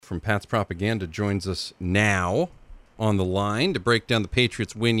from Pat's Propaganda joins us now on the line to break down the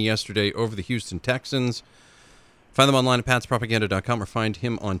Patriots' win yesterday over the Houston Texans. Find them online at patspropaganda.com or find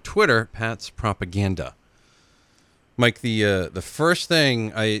him on Twitter, Pat's Propaganda. Mike, the first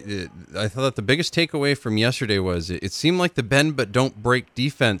thing I thought the biggest takeaway from yesterday was it seemed like the bend but don't break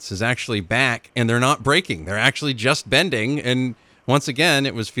defense is actually back, and they're not breaking. They're actually just bending, and once again,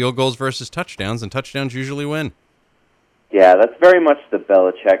 it was field goals versus touchdowns, and touchdowns usually win. Yeah, that's very much the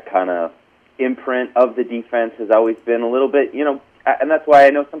Belichick kind of imprint of the defense, has always been a little bit, and that's why I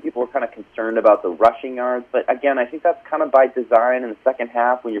know some people are kind of concerned about the rushing yards, but again, I think that's kind of by design. In the second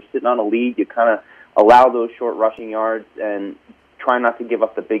half, when you're sitting on a lead, you kind of allow those short rushing yards and try not to give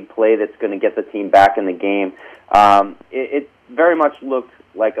up the big play that's going to get the team back in the game. It very much looked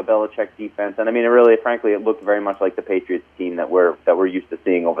like a Belichick defense, and I mean, frankly, it looked very much like the Patriots team that we're used to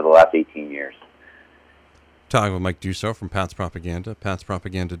seeing over the last 18 years. Talking with Mike Dussault from Pat's Propaganda,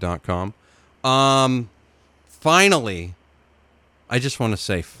 patspropaganda.com. Finally, I just want to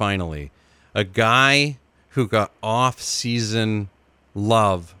say finally, a guy who got off-season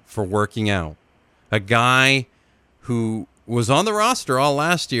love for working out, a guy who was on the roster all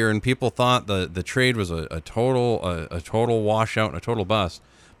last year and people thought the trade was a total washout and a total bust.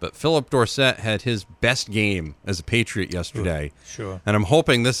 But Philip Dorsett had his best game as a Patriot yesterday. Sure. And I'm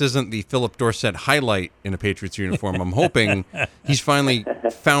hoping this isn't the Philip Dorsett highlight in a Patriots uniform. I'm hoping he's finally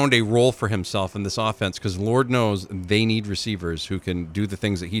found a role for himself in this offense, because Lord knows they need receivers who can do the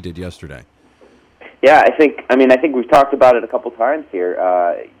things that he did yesterday. Yeah, I think we've talked about it a couple times here.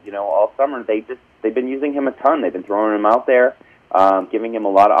 All summer they've been using him a ton. They've been throwing him out there, giving him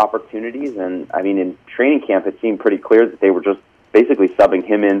a lot of opportunities. And I mean, in training camp, it seemed pretty clear that they were just basically subbing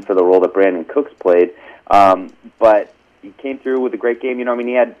him in for the role that Brandon Cooks played. But he came through with a great game.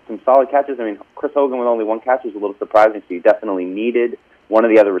 He had some solid catches. I mean, Chris Hogan with only one catch was a little surprising, so you definitely needed one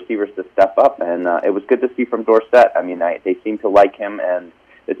of the other receivers to step up. And it was good to see from Dorsett. I mean, they seem to like him, and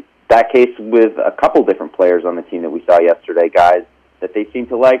it's that case with a couple different players on the team that we saw yesterday, guys that they seem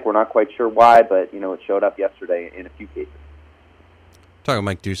to like. We're not quite sure why, but, it showed up yesterday in a few cases. Talking with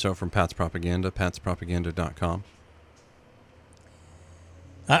Mike Dussault from Pat's Propaganda, patspropaganda.com.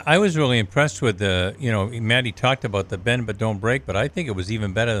 I was really impressed with Matty talked about the bend but don't break, but I think it was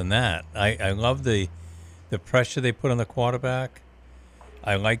even better than that. I love the pressure they put on the quarterback.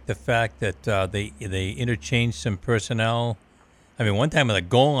 I like the fact that they interchanged some personnel. I mean, one time at the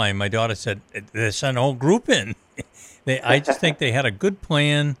goal line, my daughter said, "There's an whole group in." I just think they had a good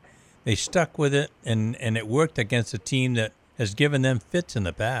plan. They stuck with it, and it worked against a team that has given them fits in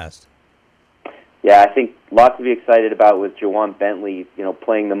the past. Yeah, I think lots to be excited about with Jawan Bentley,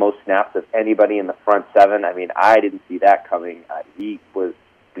 playing the most snaps of anybody in the front seven. I mean, I didn't see that coming. He was,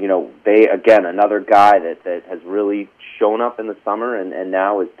 another guy that has really shown up in the summer and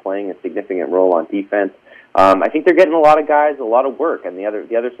now is playing a significant role on defense. I think they're getting a lot of guys a lot of work. And the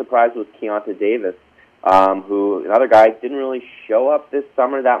other surprise was Keonta Davis, who, another guy, didn't really show up this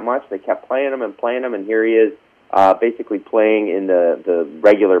summer that much. They kept playing him, and here he is. Basically playing in the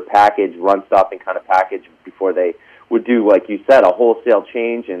regular package, run-stopping kind of package before they would do, like you said, a wholesale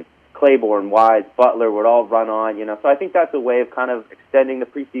change, and Claiborne, Wise, Butler would all run on, So I think that's a way of kind of extending the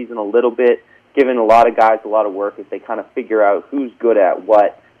preseason a little bit, giving a lot of guys a lot of work as they kind of figure out who's good at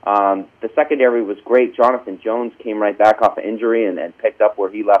what. The secondary was great. Jonathan Jones came right back off of injury and picked up where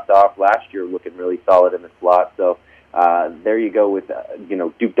he left off last year, looking really solid in the slot. So there you go with,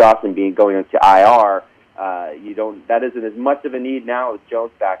 Duke Dawson going into IR. That isn't as much of a need now with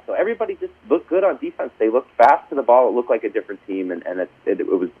Jones back. So everybody just looked good on defense. They looked fast to the ball. It looked like a different team, and it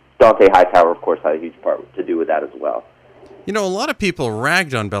was Dante Hightower, of course, had a huge part to do with that as well. A lot of people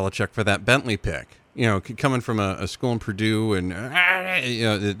ragged on Belichick for that Bentley pick. Coming from a school in Purdue, and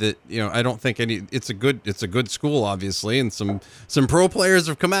I don't think it's a good school, obviously, and some pro players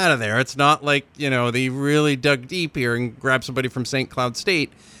have come out of there. It's not like they really dug deep here and grabbed somebody from St. Cloud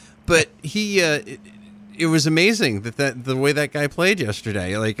State, but it was amazing that the way that guy played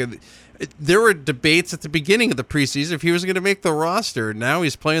yesterday. Like, there were debates at the beginning of the preseason if he was going to make the roster. Now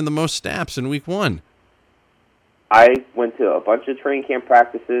he's playing the most snaps in week one. I went to a bunch of training camp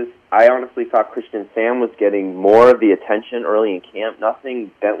practices. I honestly thought Christian Sam was getting more of the attention early in camp. Nothing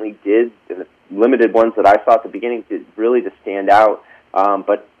Bentley did in the limited ones that I saw at the beginning did really to stand out.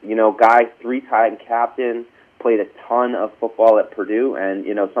 But, guy, 3-time captain, played a ton of football at Purdue. And,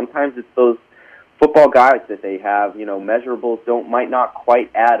 sometimes it's those football guys that they have, measurables might not quite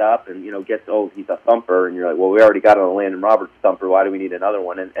add up, and, he's a thumper, and you're like, well, we already got a Landon Roberts thumper, why do we need another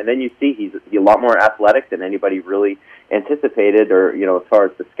one? And then you see he's a lot more athletic than anybody really anticipated, or, as far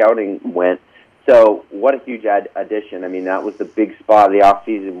as the scouting went. So what a huge addition. I mean, that was the big spot of the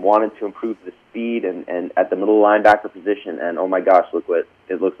offseason. Wanted to improve the speed and at the middle linebacker position, and oh my gosh, look what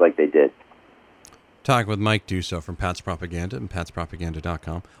it looks like they did. Talking with Mike Dussault from Pat's Propaganda and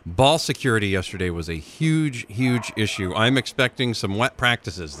patspropaganda.com. Ball security yesterday was a huge, huge issue. I'm expecting some wet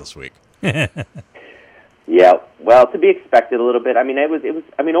practices this week. Yeah, well, to be expected a little bit. I mean, it was.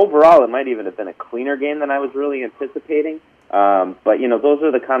 I mean, overall, it might even have been a cleaner game than I was really anticipating. But those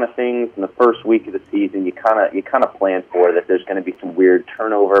are the kind of things in the first week of the season you kind of plan for, that there's going to be some weird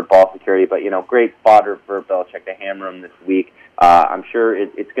turnover, ball security. But great fodder for Belichick to hammer him this week. I'm sure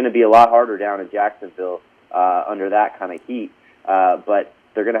it's going to be a lot harder down in Jacksonville under that kind of heat. But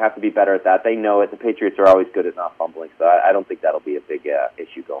they're going to have to be better at that. They know it. The Patriots are always good at not fumbling, so I don't think that'll be a big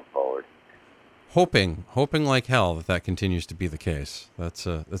issue going forward. Hoping like hell that continues to be the case. That's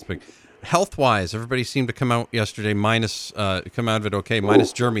big. Health-wise, everybody seemed to come out yesterday come out of it okay,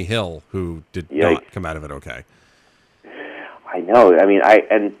 minus Jeremy Hill, who did not come out of it okay. I know. I mean,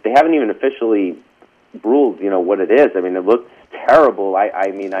 and they haven't even officially ruled, what it is. I mean, it looks terrible.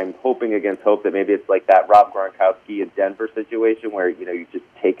 I mean, I'm hoping against hope that maybe it's like that Rob Gronkowski in Denver situation where, you just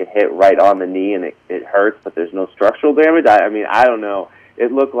take a hit right on the knee and it hurts, but there's no structural damage. I mean, I don't know.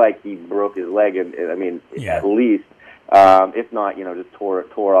 It looked like he broke his leg, and at least, if not, just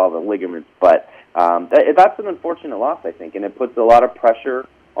tore all the ligaments. But that's an unfortunate loss, I think, and it puts a lot of pressure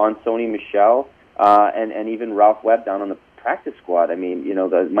on Sony Michel and even Ralph Webb down on the practice squad. I mean,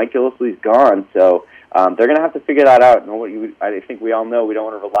 the Mike Gillislee's gone, so they're going to have to figure that out. I think we all know we don't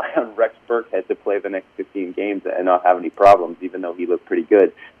want to rely on Rex Burkhead to play the next 15 games and not have any problems, even though he looked pretty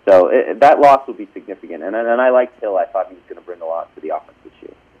good. So that loss will be significant. And I liked Hill. I thought he was going to bring a lot to the offense this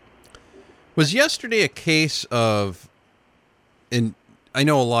year. Was yesterday a case of, and I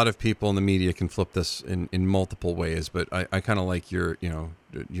know a lot of people in the media can flip this in multiple ways, but I kind of like your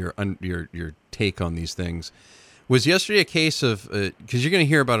take on these things. Was yesterday a case of, because you're going to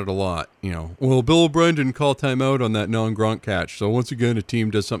hear about it a lot, well, Bill O'Brien didn't call timeout on that non-Gronk catch, so once again a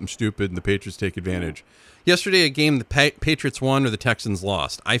team does something stupid and the Patriots take advantage. Yesterday, a game the Patriots won or the Texans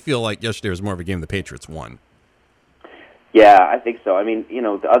lost. I feel like yesterday was more of a game the Patriots won. Yeah, I think so. I mean,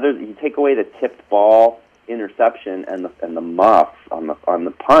 you take away the tipped ball, interception, and the muff on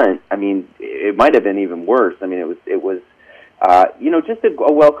the punt. I mean, it might have been even worse. I mean, it was just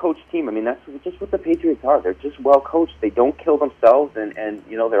a well-coached team. I mean, that's just what the Patriots are. They're just well-coached. They don't kill themselves, and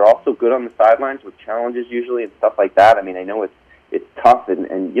they're also good on the sidelines with challenges usually and stuff like that. I mean, I know it's tough,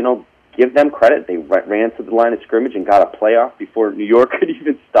 and give them credit. They ran to the line of scrimmage and got a playoff before New York could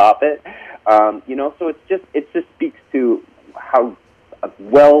even stop it. So it just speaks to how a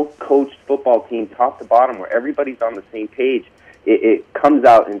well-coached football team, top to bottom, where everybody's on the same page, it comes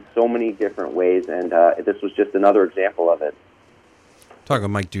out in so many different ways, and this was just another example of it. Talking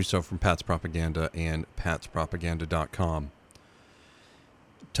with Mike Dussault from Pat's Propaganda and patspropaganda.com.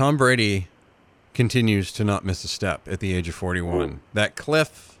 Tom Brady continues to not miss a step at the age of 41. That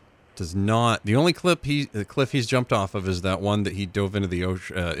cliff does not. The only cliff he's jumped off of is that one that he dove into the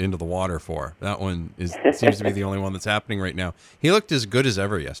ocean, into the water for. That one seems to be the only one that's happening right now. He looked as good as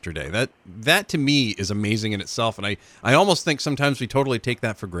ever yesterday. That to me is amazing in itself, and I almost think sometimes we totally take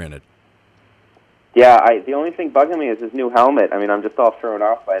that for granted. Yeah, the only thing bugging me is his new helmet. I mean, I'm just all thrown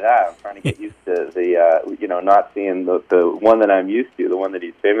off by that. I'm trying to get used to the, not seeing the one that I'm used to, the one that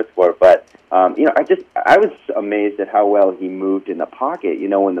he's famous for. But, I was amazed at how well he moved in the pocket.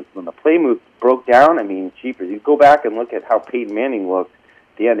 When the play move broke down, I mean, jeepers, you go back and look at how Peyton Manning looked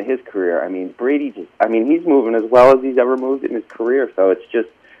at the end of his career. I mean, Brady he's moving as well as he's ever moved in his career. So it's just,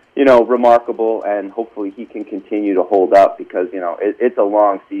 remarkable, and hopefully he can continue to hold up because, it's a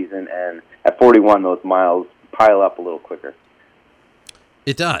long season, and at 41, those miles pile up a little quicker.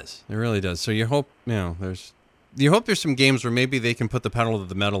 It does. It really does. So you hope, there's some games where maybe they can put the pedal to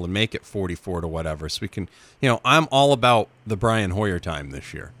the metal and make it 44 to whatever. So we can, I'm all about the Brian Hoyer time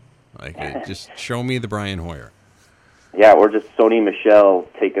this year. Like, just show me the Brian Hoyer. Yeah, or just Sony Michel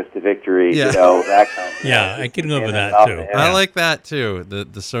take us to victory, that kind of thing. Yeah, I can live with that, too. I like that, too, the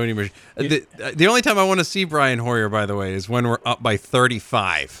Sony Michel. The only time I want to see Brian Hoyer, by the way, is when we're up by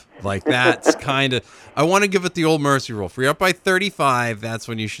 35. Like, that's kind of... I want to give it the old mercy rule. If you're up by 35, that's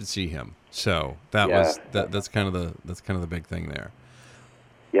when you should see him. So that's kind of the big thing there.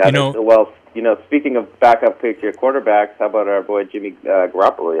 Yeah, speaking of backup Patriot quarterbacks, how about our boy Jimmy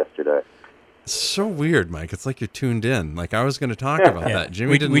Garoppolo yesterday? So weird, Mike. It's like you're tuned in. Like I was going to talk about that.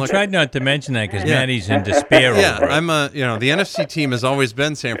 Jimmy didn't. We tried not to mention that because Maddie's in despair. Yeah, over it. I'm the NFC team has always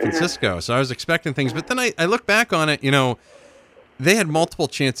been San Francisco, so I was expecting things. But then I look back on it. they had multiple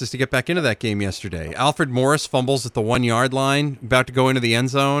chances to get back into that game yesterday. Alfred Morris fumbles at the 1 yard line, about to go into the end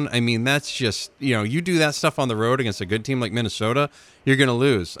zone. I mean, that's just, you do that stuff on the road against a good team like Minnesota, you're going to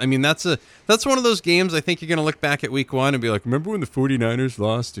lose. I mean, that's one of those games I think you're going to look back at week 1 and be like, remember when the 49ers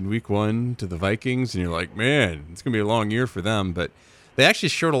lost in week 1 to the Vikings? And you're like, man, it's going to be a long year for them. But they actually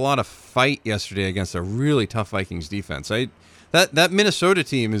showed a lot of fight yesterday against a really tough Vikings defense. That Minnesota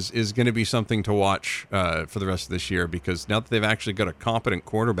team is going to be something to watch for the rest of this year, because now that they've actually got a competent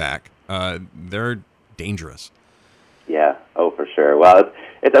quarterback, they're dangerous. Yeah, for sure. Well,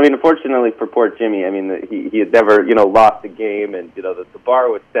 it's I mean, unfortunately for poor Jimmy, I mean, he had never, lost a game, and, the bar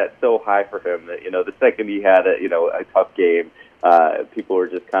was set so high for him that, the second he had a tough game, people were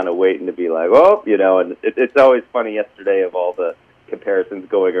just kind of waiting to be like, oh, and it's always funny yesterday of all the comparisons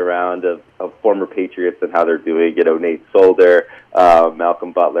going around of former Patriots and how they're doing, Nate Solder,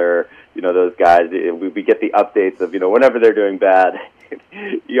 Malcolm Butler, those guys. We get the updates of, whenever they're doing bad,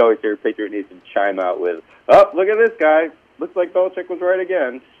 you always hear Patriot Nation chime out with, oh, look at this guy. Looks like Belichick was right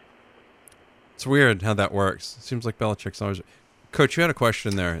again. It's weird how that works. It seems like Belichick's always... Coach, you had a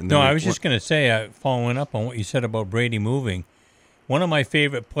question there. No, I was just going to say, following up on what you said about Brady moving, one of my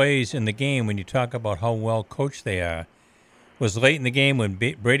favorite plays in the game, when you talk about how well coached they are, was late in the game when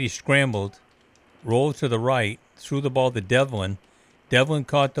Brady scrambled, rolled to the right, threw the ball to Devlin. Devlin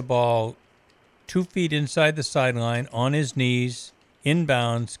caught the ball 2 feet inside the sideline, on his knees,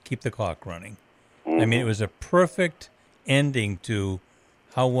 inbounds, keep the clock running. I mean, it was a perfect ending to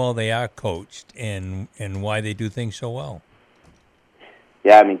how well they are coached and why they do things so well.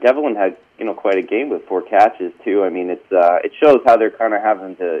 Yeah, I mean, Devlin had, quite a game with 4 catches, too. I mean, it shows how they're kind of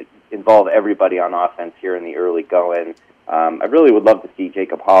having to involve everybody on offense here in the early going. I really would love to see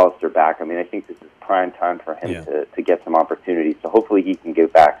Jacob Hollister back. I mean, I think this is prime time for him to get some opportunities. So hopefully he can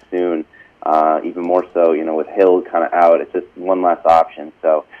get back soon. Even more so, with Hill kind of out, it's just one less option.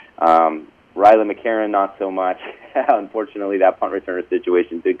 So Riley McCarron, not so much. Unfortunately, that punt returner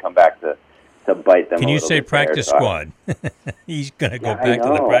situation did come back to bite them. Can you say practice squad? He's going to go back to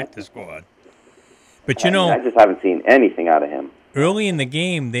the practice squad. But I just haven't seen anything out of him. Early in the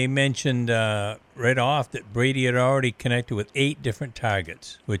game, they mentioned right off that Brady had already connected with 8 different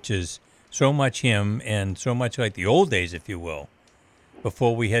targets, which is so much him and so much like the old days, if you will,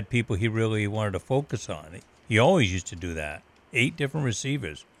 before we had people he really wanted to focus on. He always used to do that. 8 different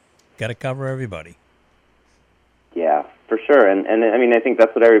receivers. Got to cover everybody. Yeah, for sure. And I mean, I think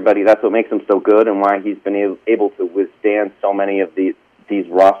that's what makes him so good and why he's been able to withstand so many of these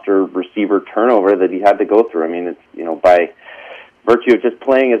roster receiver turnover that he had to go through. I mean, it's, by virtue of just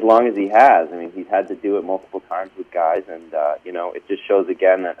playing as long as he has. I mean, he's had to do it multiple times with guys, and, it just shows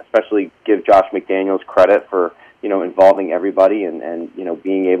again that, especially give Josh McDaniels credit for, involving everybody and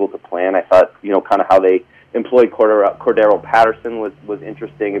being able to plan. I thought, kind of how they employed Cordero Patterson was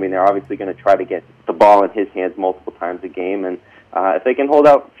interesting. I mean, they're obviously going to try to get the ball in his hands multiple times a game, and if they can hold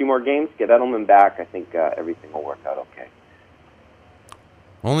out a few more games, get Edelman back, I think everything will work out okay.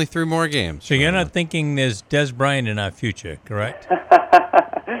 Only 3 more games. So you're not thinking there's Des Bryant in our future, correct?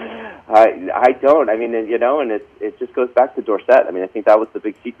 I don't. I mean, and it just goes back to Dorsett. I mean, I think that was the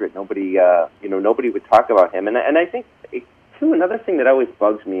big secret. Nobody would talk about him. And I think, too, another thing that always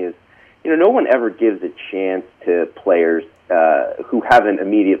bugs me is, no one ever gives a chance to players who haven't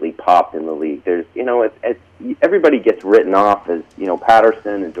immediately popped in the league. There's, everybody gets written off as,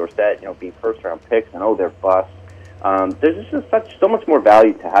 Patterson and Dorsett, being first-round picks, and, they're busts. There's just so much more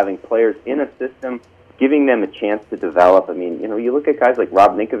value to having players in a system, giving them a chance to develop. I mean, you look at guys like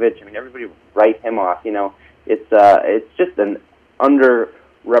Rob Ninkovich. I mean, everybody write him off. It's just an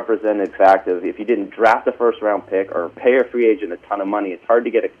underrepresented fact of if you didn't draft a first-round pick or pay a free agent a ton of money, it's hard to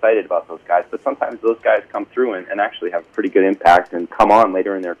get excited about those guys. But sometimes those guys come through and actually have pretty good impact and come on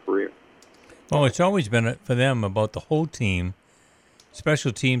later in their career. Well, it's always been for them about the whole team,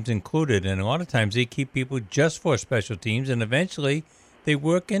 special teams included, and a lot of times they keep people just for special teams, and eventually they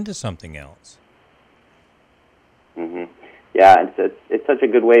work into something else. Mm-hmm. Yeah, it's such a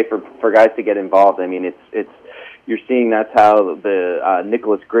good way for guys to get involved. I mean, it's you're seeing that's how the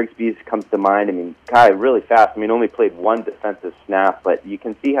Nicholas Grigsby comes to mind. I mean, guy really fast. I mean, only played 1 defensive snap, but you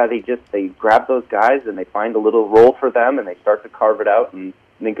can see how they grab those guys and they find a little role for them and they start to carve it out. And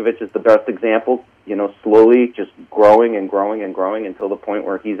Ninkovich is the best example. Slowly just growing and growing and growing until the point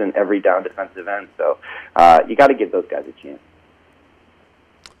where he's an every down defensive end. So you got to give those guys a chance.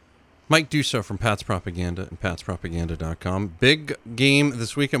 Mike Dussault from Pat's Propaganda and patspropaganda.com. Big game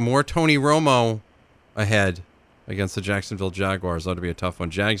this weekend. More Tony Romo ahead against the Jacksonville Jaguars. Ought to be a tough one.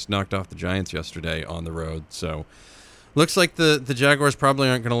 Jags knocked off the Giants yesterday on the road. So looks like the Jaguars probably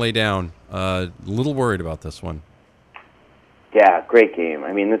aren't going to lay down. A little worried about this one. Yeah, great game.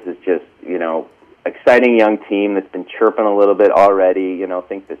 I mean, this is just, exciting young team that's been chirping a little bit already,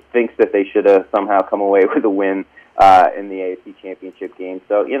 thinks that they should have somehow come away with a win in the AFC Championship game.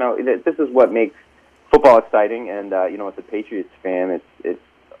 So, this is what makes football exciting, and, as a Patriots fan, it's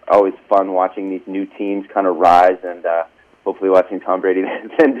always fun watching these new teams kind of rise and hopefully watching Tom Brady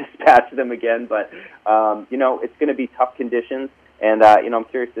then dispatch them again. But, it's going to be tough conditions. And, I'm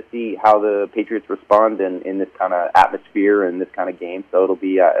curious to see how the Patriots respond in this kind of atmosphere and this kind of game. So it'll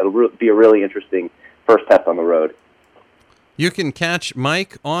be a really interesting first test on the road. You can catch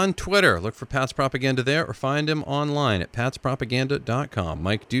Mike on Twitter. Look for Pat's Propaganda there, or find him online at patspropaganda.com.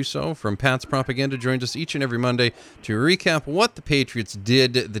 Mike Dussault from Pat's Propaganda joins us each and every Monday to recap what the Patriots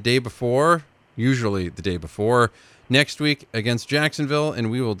did the day before, usually the day before, next week against Jacksonville, and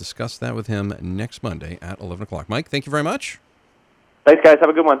we will discuss that with him next Monday at 11 o'clock. Mike, thank you very much. Thanks, guys. Have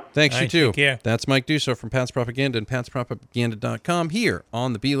a good one. Thanks, you too. Take care. That's Mike Dussault from Pat's Propaganda and patspropaganda.com here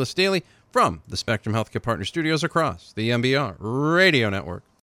on the B-List Daily from the Spectrum Healthcare Partner Studios across the MBR Radio Network.